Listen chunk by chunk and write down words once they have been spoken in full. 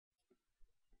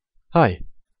Hi!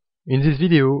 In this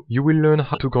video you will learn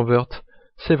how to convert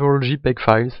several JPEG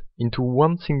files into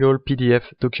one single PDF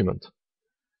document.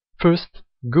 First,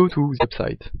 go to the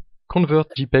website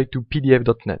convertjpeg to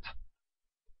pdf.net.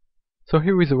 So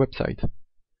here is the website.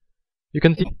 You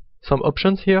can see some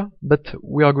options here, but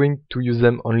we are going to use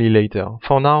them only later.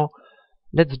 For now,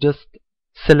 let's just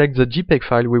select the JPEG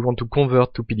file we want to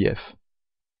convert to PDF.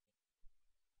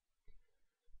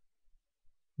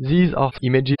 These are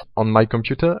images on my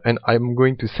computer and I'm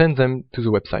going to send them to the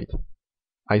website.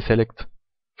 I select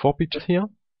 4 pictures here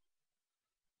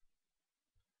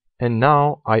and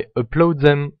now I upload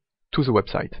them to the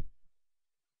website.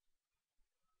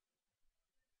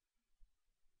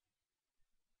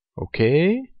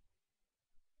 Okay,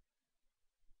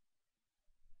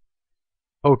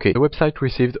 the website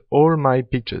received all my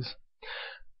pictures.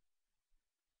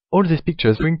 All these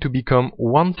pictures are going to become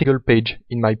one single page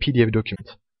in my PDF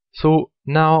document. So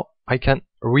now I can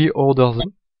reorder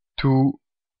them to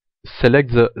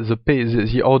select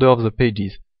the order of the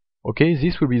pages. Okay,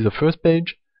 this will be the first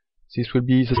page, this will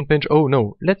be the second page. Oh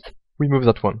no, let's remove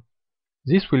that one.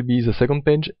 This will be the second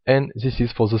page and this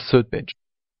is for the third page.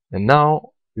 And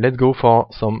now let's go for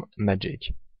some magic.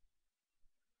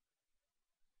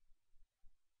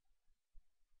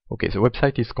 Okay, the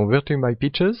website is converting my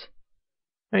pictures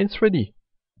and it's ready.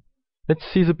 Let's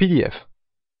see the PDF.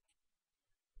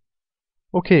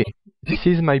 Okay, this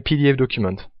is my PDF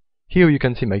document. Here you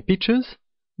can see my pictures,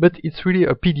 but it's really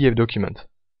a PDF document.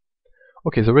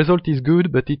 Okay, the result is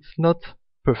good, but it's not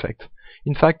perfect.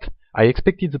 In fact, I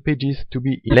expected the pages to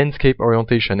be in landscape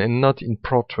orientation and not in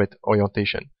portrait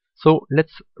orientation. So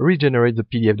let's regenerate the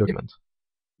PDF document.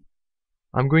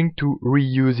 I'm going to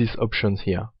reuse these options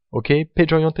here. Okay,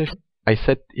 page orientation, I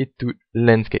set it to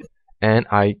landscape and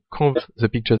I convert the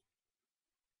pictures.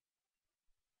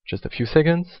 Just a few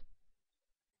seconds.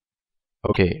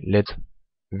 Okay, let's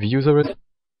view the result.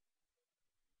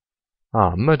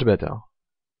 Much better.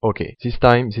 Okay, this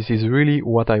time this is really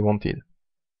what I wanted.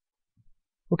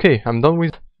 Okay, I'm done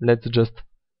with it. Let's just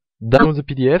download the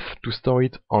PDF to store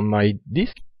it on my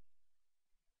disk.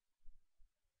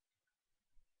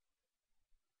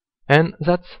 And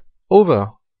that's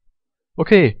over.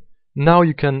 Okay, now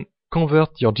you can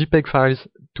convert your JPEG files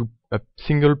to a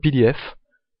single PDF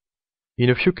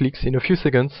in a few clicks, in a few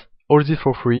seconds. All this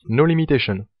for free, no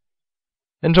limitation.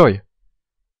 Enjoy!